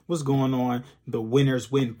What's going on? The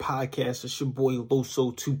Winners Win podcast. It's your boy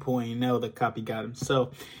Loso 2.0, the copy guy himself.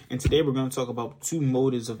 And today we're going to talk about two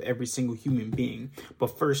motives of every single human being.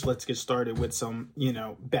 But first, let's get started with some,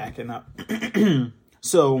 backing up.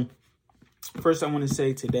 So first I want to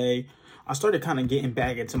say today, I started kind of getting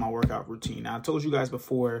back into my workout routine. Now, I told you guys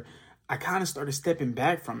before, I kind of started stepping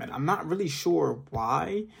back from it. I'm not really sure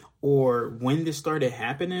why or when this started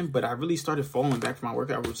happening, but I really started falling back from my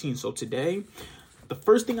workout routine. So today, the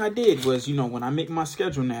first thing I did was, when I make my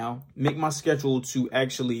schedule to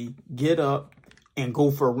actually get up and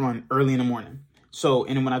go for a run early in the morning. So,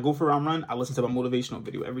 and then when I go for a run, I listen to my motivational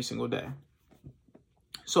video every single day.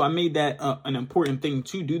 So I made that an important thing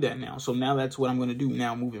to do that now. So now that's what I'm going to do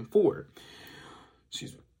now moving forward.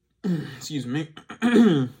 Excuse me.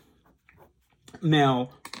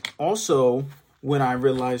 Now, also, what I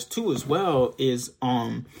realized too as well is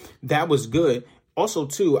that was good. Also,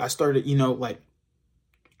 too, I started,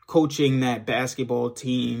 coaching that basketball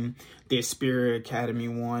team, the Spirit Academy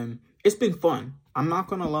one. It's been fun. I'm not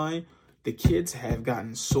going to lie. The kids have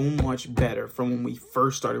gotten so much better from when we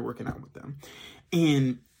first started working out with them.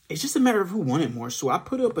 And it's just a matter of who wanted more. So I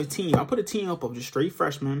put up a team. I put a team up of just straight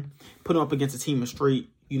freshmen, put them up against a team of straight,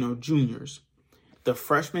 juniors. The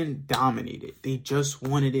freshmen dominated. They just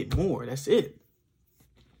wanted it more. That's it.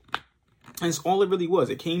 And it's all it really was.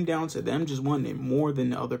 It came down to them just wanting it more than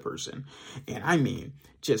the other person. And I mean,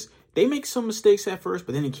 they make some mistakes at first,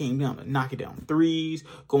 but then it came down to knocking down threes,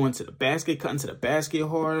 going to the basket, cutting to the basket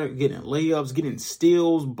harder, getting layups, getting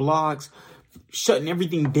steals, blocks, shutting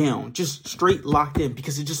everything down, just straight locked in,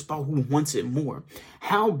 because it's just about who wants it more.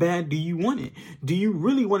 How bad do you want it? Do you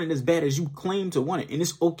really want it as bad as you claim to want it? And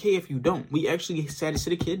it's okay if you don't. We actually had to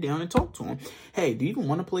sit a kid down and talk to him. Hey, do you even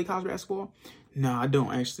want to play college basketball? No, I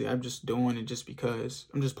don't actually. I'm just doing it just because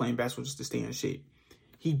I'm just playing basketball just to stay in shape.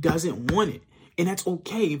 He doesn't want it. And that's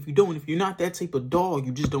okay if you don't. If you're not that type of dog,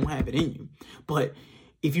 you just don't have it in you. But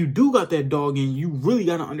if you do got that dog in you, really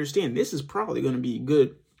got to understand this is probably going to be a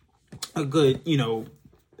good,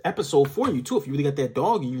 episode for you too, if you really got that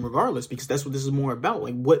dog in you, regardless, because that's what this is more about.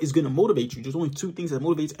 Like, what is going to motivate you? There's only two things that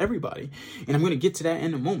motivates everybody, and I'm going to get to that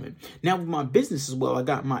in a moment. Now, with my business as well, I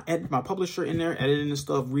got my publisher in there, editing the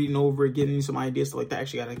stuff, reading over it, getting some ideas, stuff like that.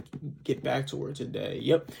 Actually, got to get back to her today.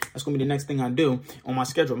 Yep, that's going to be the next thing I do on my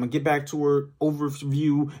schedule. I'm going to get back to her,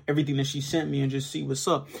 overview everything that she sent me, and just see what's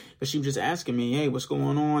up. But she was just asking me, hey, what's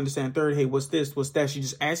going on? This and third. Hey, what's this? What's that? She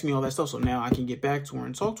just asked me all that stuff, so now I can get back to her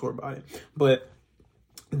and talk to her about it. But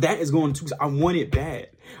that is going to, I want it bad.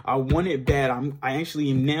 I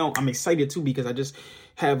actually am now, I'm excited too, because I just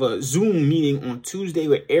have a Zoom meeting on Tuesday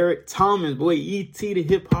with Eric Thomas, boy, E.T. the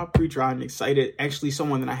hip hop preacher. I'm excited. Actually,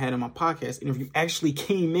 someone that I had in my podcast interview actually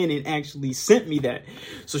came in and actually sent me that.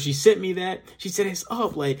 So she sent me that. She said it's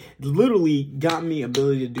up, like literally got me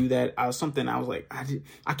ability to do that. I was like,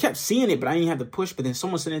 I kept seeing it, but I didn't have to push. But then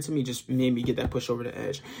someone sent it to me, just made me get that push over the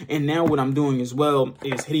edge. And now what I'm doing as well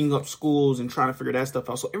is hitting up schools and trying to figure that stuff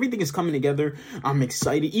out. So everything is coming together. I'm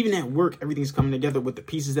excited. Even at work, everything's coming together with the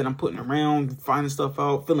pieces that I'm putting around, finding stuff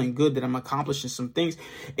out, feeling good that I'm accomplishing some things,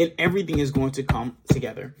 and everything is going to come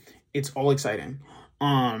together. It's all exciting.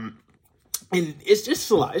 And it's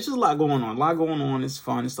just a lot. It's just a lot going on. It's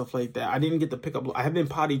fun and stuff like that. I didn't get to pick up. I have been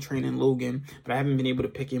potty training Logan, but I haven't been able to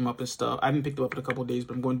pick him up and stuff. I haven't picked him up in a couple of days,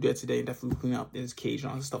 but I'm going to do that today and definitely clean up his cage.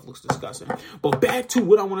 All this stuff looks disgusting. But back to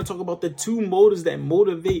what I want to talk about, the two motives that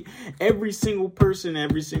motivate every single person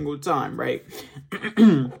every single time, right?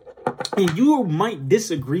 And you might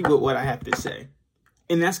disagree with what I have to say,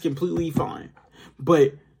 and that's completely fine.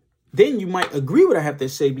 But then you might agree what I have to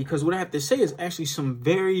say, because what I have to say is actually some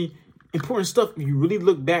very important stuff. If you really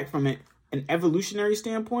look back from an evolutionary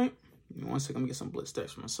standpoint. Give me 1 second, I'm gonna get some blitz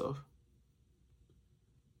text for myself.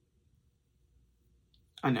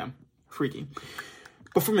 I know, freaky.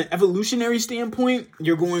 But from an evolutionary standpoint,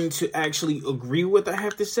 you're going to actually agree with what I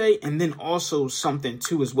have to say. And then also something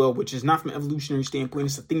too as well, which is not from an evolutionary standpoint.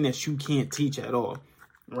 It's a thing that you can't teach at all,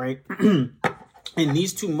 right? And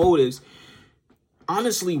these two motives,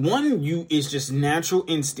 honestly, one is just natural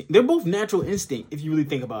instinct. They're both natural instinct if you really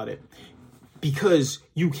think about it, because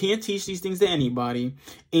you can't teach these things to anybody,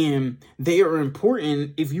 and they are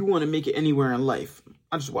important if you want to make it anywhere in life.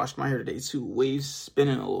 I just washed my hair today too, waves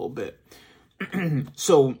spinning a little bit.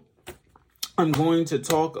 So I'm going to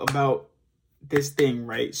talk about this thing,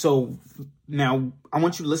 right? So now I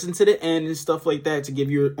want you to listen to the end and stuff like that to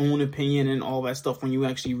give your own opinion and all that stuff when you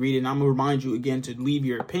actually read it. And I'm going to remind you again to leave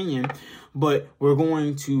your opinion, but we're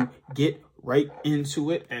going to get right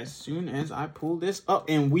into it as soon as I pull this up,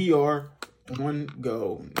 and we are on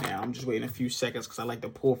go now. I'm just waiting a few seconds because I like to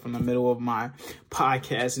pull from the middle of my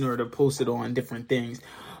podcast in order to post it on different things.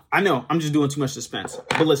 I know I'm just doing too much suspense,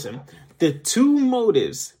 but listen, the two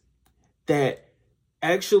motives that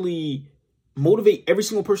actually motivate every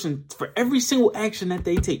single person for every single action that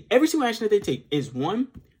they take, is 1,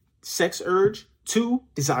 sex urge, 2,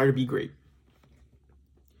 desire to be great.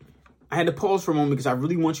 I had to pause for a moment because I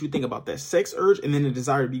really want you to think about that. Sex urge and then the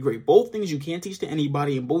desire to be great. Both things you can't teach to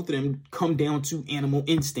anybody, and both of them come down to animal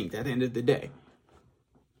instinct at the end of the day.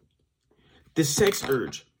 The sex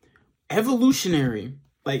urge, evolutionary,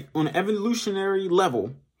 like on an evolutionary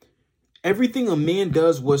level, everything a man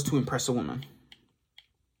does was to impress a woman.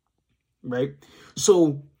 Right?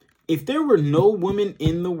 So if there were no women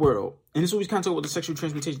in the world, and this is what we kind of talk about the sexual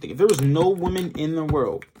transmutation thing. If there was no women in the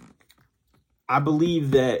world, I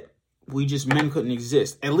believe that men couldn't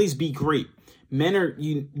exist, at least be great. Men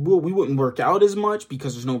we wouldn't work out as much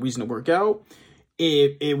because there's no reason to work out.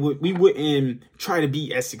 We wouldn't try to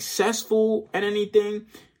be as successful at anything.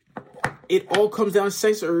 It all comes down to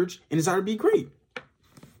sex urge and desire to be great.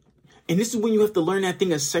 And this is when you have to learn that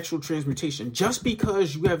thing of sexual transmutation. Just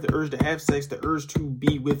because you have the urge to have sex, the urge to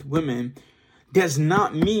be with women, does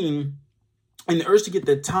not mean, and the urge to get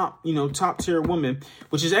the top tier woman,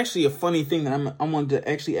 which is actually a funny thing that I wanted to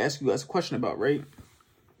actually ask you guys a question about, right?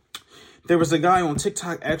 There was a guy on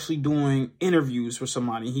TikTok actually doing interviews for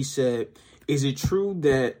somebody. He said, is it true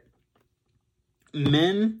that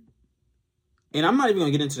men, and I'm not even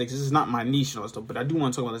going to get into this because this is not my niche and all that stuff, but I do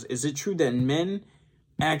want to talk about this. Is it true that men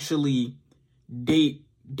actually date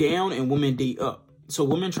down and women date up? So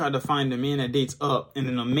women try to find a man that dates up, and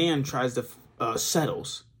then a man tries to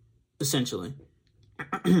settles, essentially.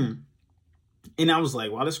 And I was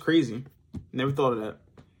like, wow, that's crazy. Never thought of that.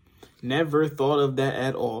 Never thought of that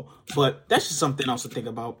at all. But that's just something else to think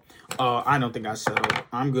about. I don't think I settled.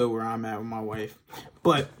 I'm good where I'm at with my wife.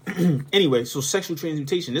 But anyway, so sexual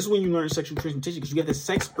transmutation. This is when you learn sexual transmutation, because you get the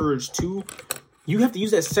sex urge to, you have to use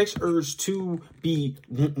that sex urge to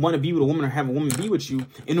want to be with a woman or have a woman be with you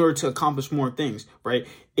in order to accomplish more things, right?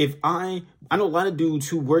 If I know a lot of dudes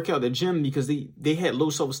who work out at the gym because they had low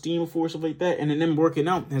self-esteem before, stuff like that, and then them working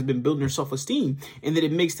out has been building their self-esteem, and then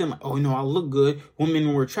it makes them like, oh, I look good. Women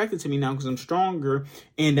are attracted to me now because I'm stronger,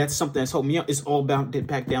 and that's something that's helped me out. It's all about get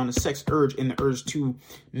back down to sex urge and the urge to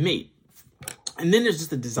mate. And then there's just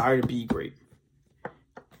the desire to be great.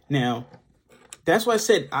 Now, that's why I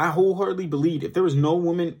said I wholeheartedly believe if there was no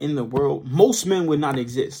woman in the world, most men would not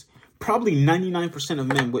exist. Probably 99% of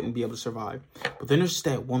men wouldn't be able to survive. But then there's just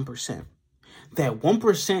that 1%. That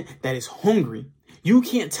 1% that is hungry. You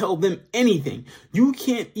can't tell them anything. You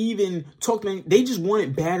can't even talk to them. They just want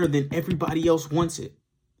it better than everybody else wants it.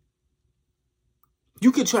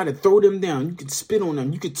 You could try to throw them down. You could spit on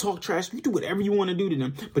them. You could talk trash. You could do whatever you want to do to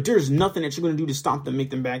them. But there's nothing that you're going to do to stop them, make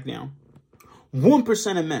them back down.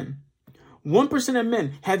 1% of men. 1% of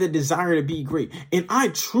men have the desire to be great. And I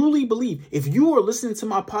truly believe if you are listening to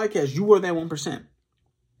my podcast, you are that 1%.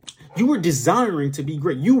 You are desiring to be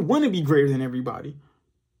great. You want to be greater than everybody.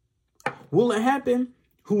 Will it happen?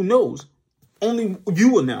 Who knows? Only you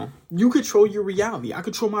will know. You control your reality. I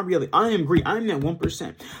control my reality. I am great. I am that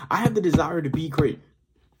 1%. I have the desire to be great.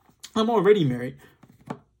 I'm already married.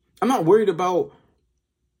 I'm not worried about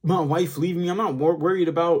my wife leaving me. I'm not worried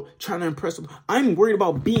about trying to impress them. I'm worried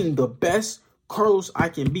about being the best Carlos I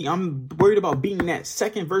can be. I'm worried about being that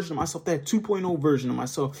second version of myself, that 2.0 version of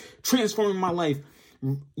myself, transforming my life,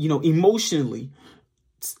 emotionally,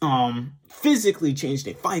 physically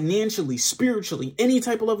changing it, financially, spiritually, any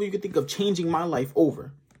type of level you could think of, changing my life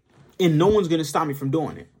over. And no one's going to stop me from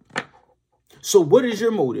doing it. So what is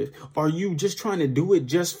your motive? Are you just trying to do it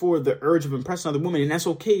just for the urge of impressing other women? And that's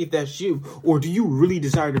okay if that's you. Or do you really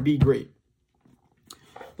desire to be great?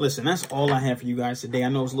 Listen, that's all I have for you guys today. I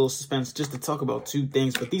know it's a little suspense just to talk about two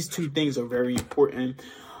things, but these two things are very important.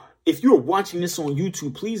 If you're watching this on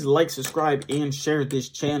YouTube, please like, subscribe, and share this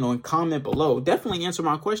channel and comment below. Definitely answer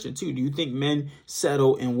my question too. Do you think men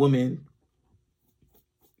settle and women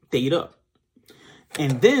date up?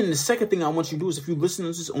 And then the second thing I want you to do is if you listen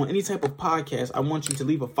to this on any type of podcast, I want you to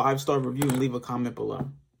leave a 5-star review and leave a comment below.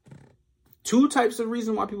 2 types of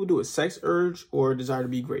reasons why people do it: sex urge or desire to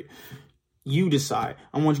be great. You decide.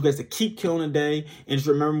 I want you guys to keep killing the day. And just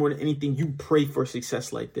remember, more than anything, you pray for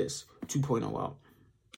success like this. 2.0 out.